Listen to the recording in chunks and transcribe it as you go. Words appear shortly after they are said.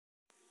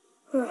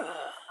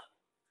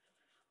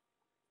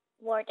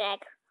Wardag.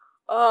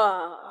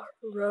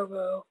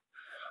 Robo,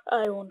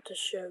 I want to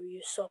show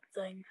you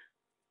something.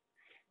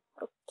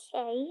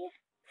 Okay.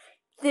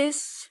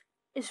 This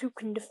is who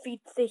can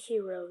defeat the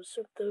heroes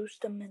of those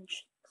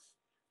dimensions.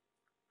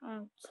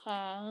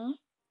 Okay.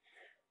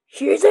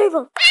 Here's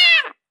evil!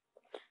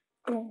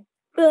 Boom.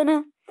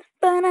 Bana,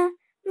 bana,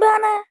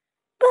 bana,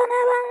 bana,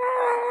 bana,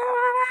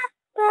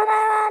 bana,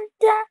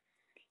 bana,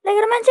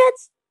 Lego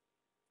dimensions!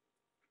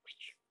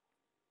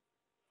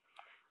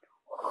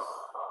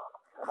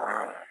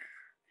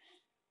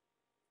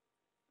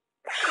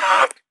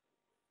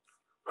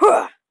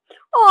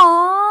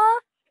 Aww!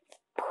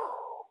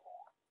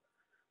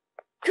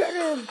 Get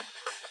him!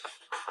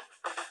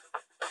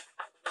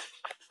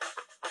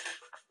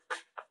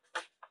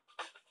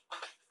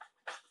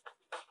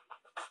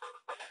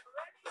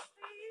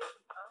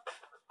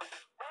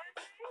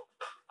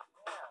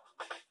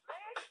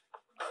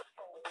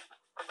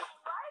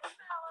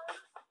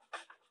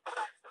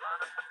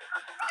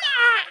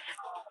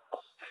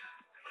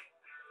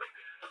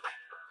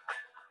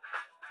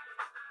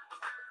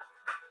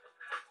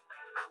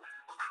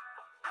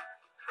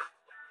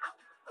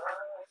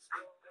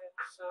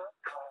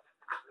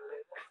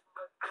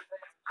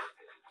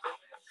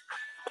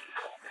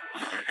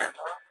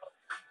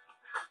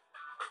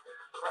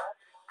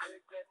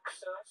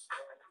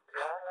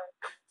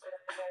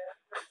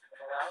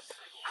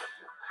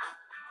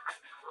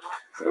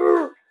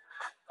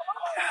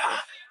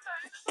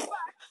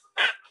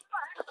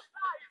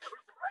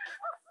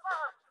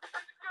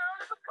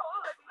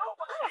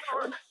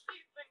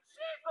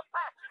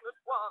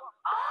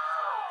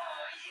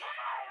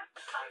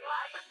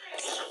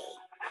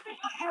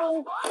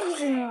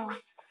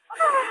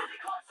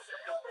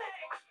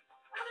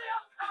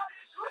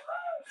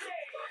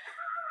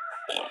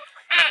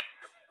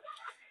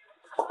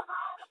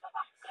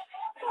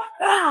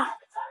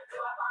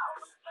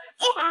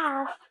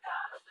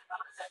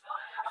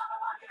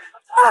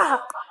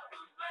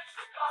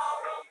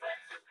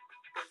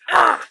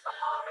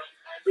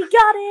 We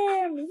got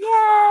him!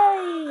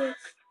 Yay!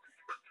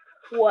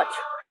 What?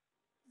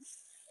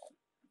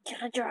 Can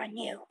I draw on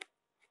you?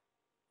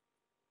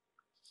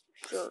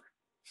 Sure.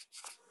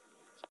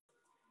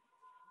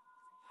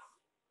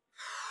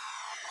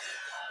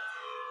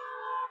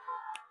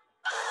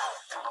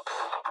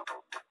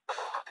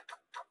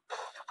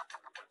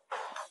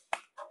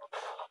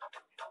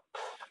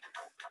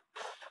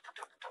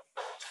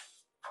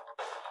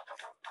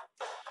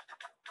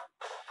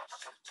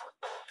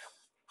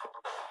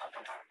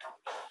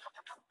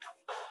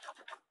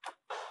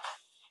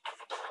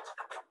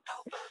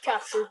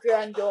 Capture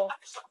Grendel.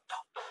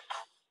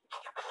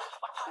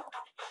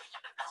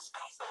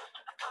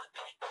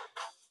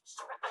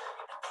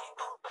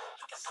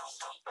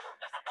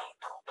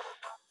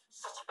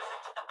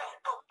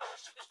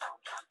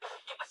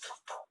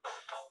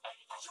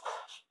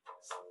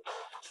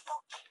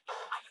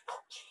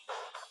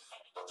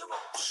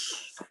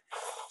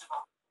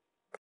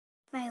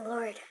 My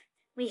lord,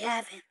 we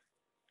have him.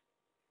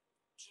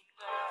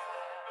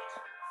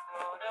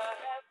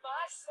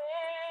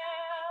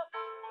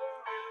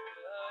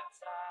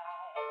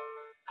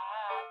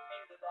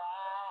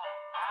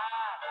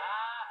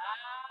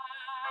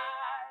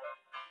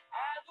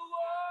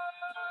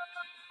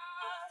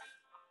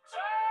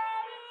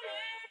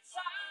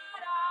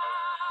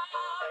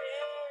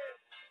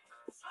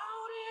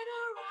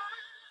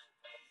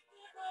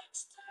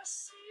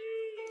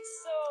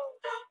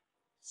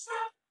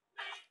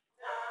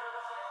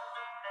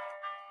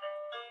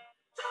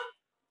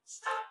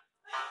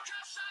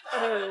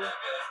 Oh.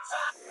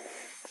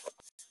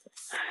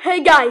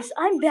 Hey guys,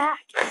 I'm back.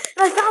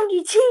 I found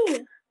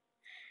E.T.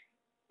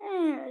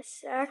 A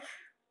sec.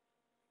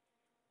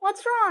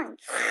 What's wrong?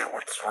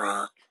 What's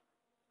wrong?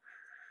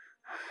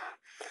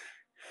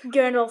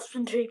 Gandalf's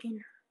been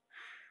taken.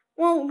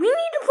 Well, we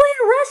need to plan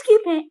a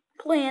rescue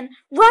plan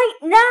right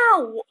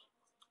now.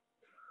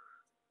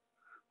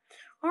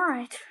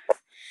 Alright,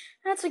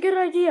 that's a good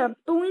idea,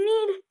 but we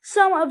need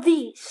some of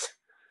these.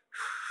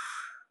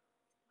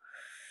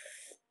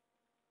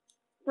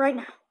 Right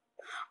now.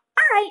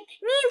 Alright,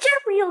 me and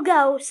Jeffrey will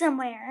go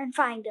somewhere and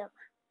find them.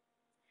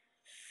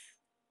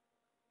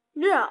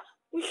 Yeah,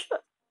 we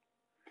should.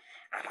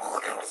 We'll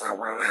go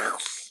somewhere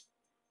else.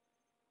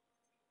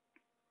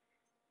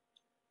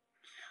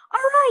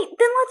 Alright,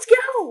 then let's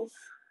go.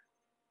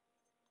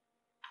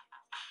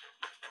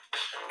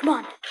 Come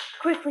on,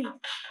 quickly.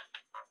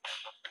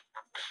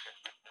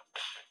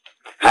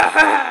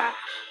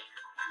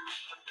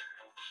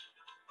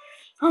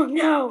 Oh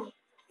no.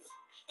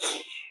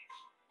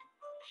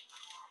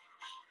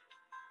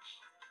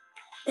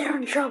 They're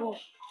in trouble.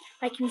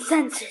 I can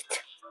sense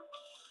it.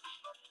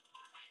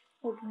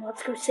 Well,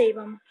 let's go save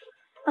them.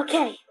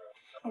 Okay,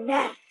 and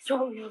that's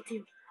what we will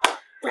do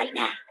right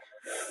now.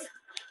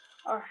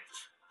 Alright,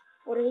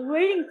 what are we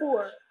waiting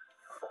for?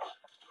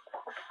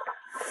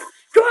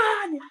 Come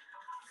on!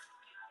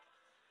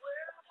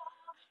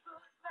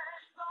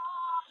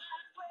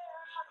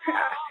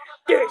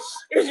 This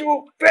is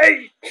your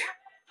fate!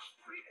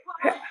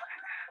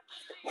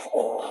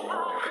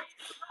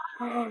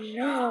 Oh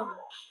no.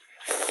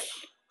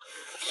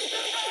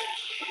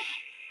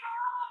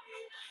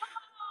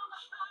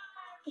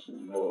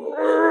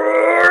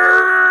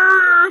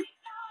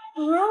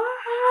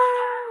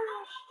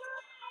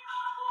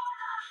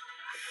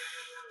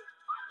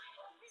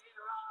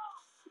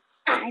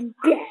 I'm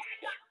back.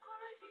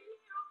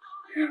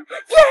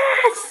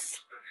 Yes!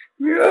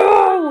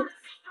 No!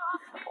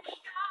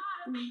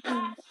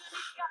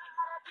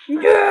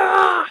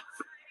 Yeah!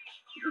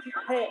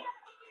 Hey.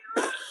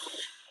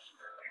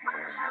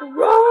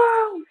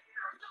 Whoa!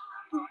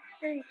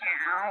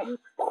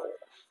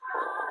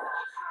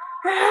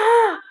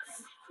 Ah!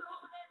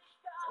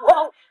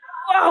 Whoa!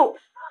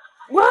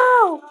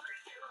 Whoa!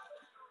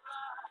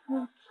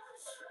 Whoa!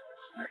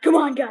 Come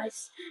on,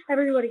 guys.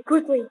 Everybody,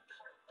 quickly.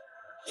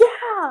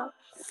 Yeah!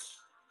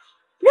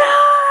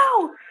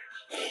 No!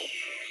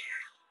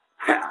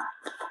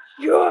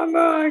 Come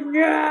on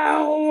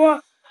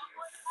now!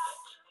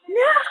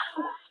 No!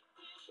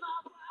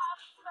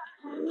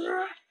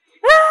 Ah!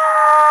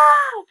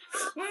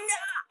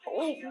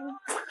 No!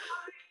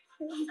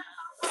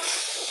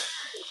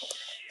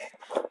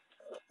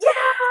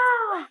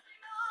 Yeah!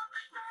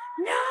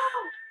 No!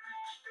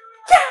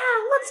 Yeah!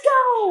 Let's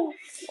go!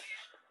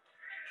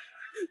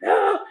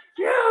 No!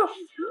 No!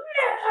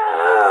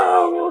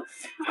 No!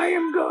 I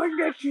am going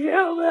to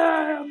kill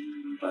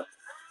them!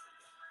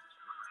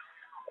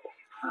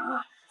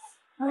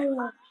 I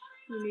will.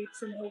 You need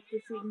some help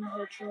defeating the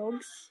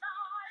hedgehogs?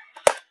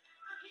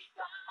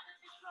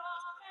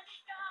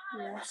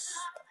 Yes,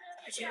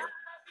 I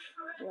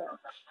do. Well,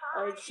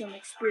 I have some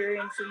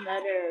experience in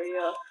that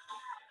area.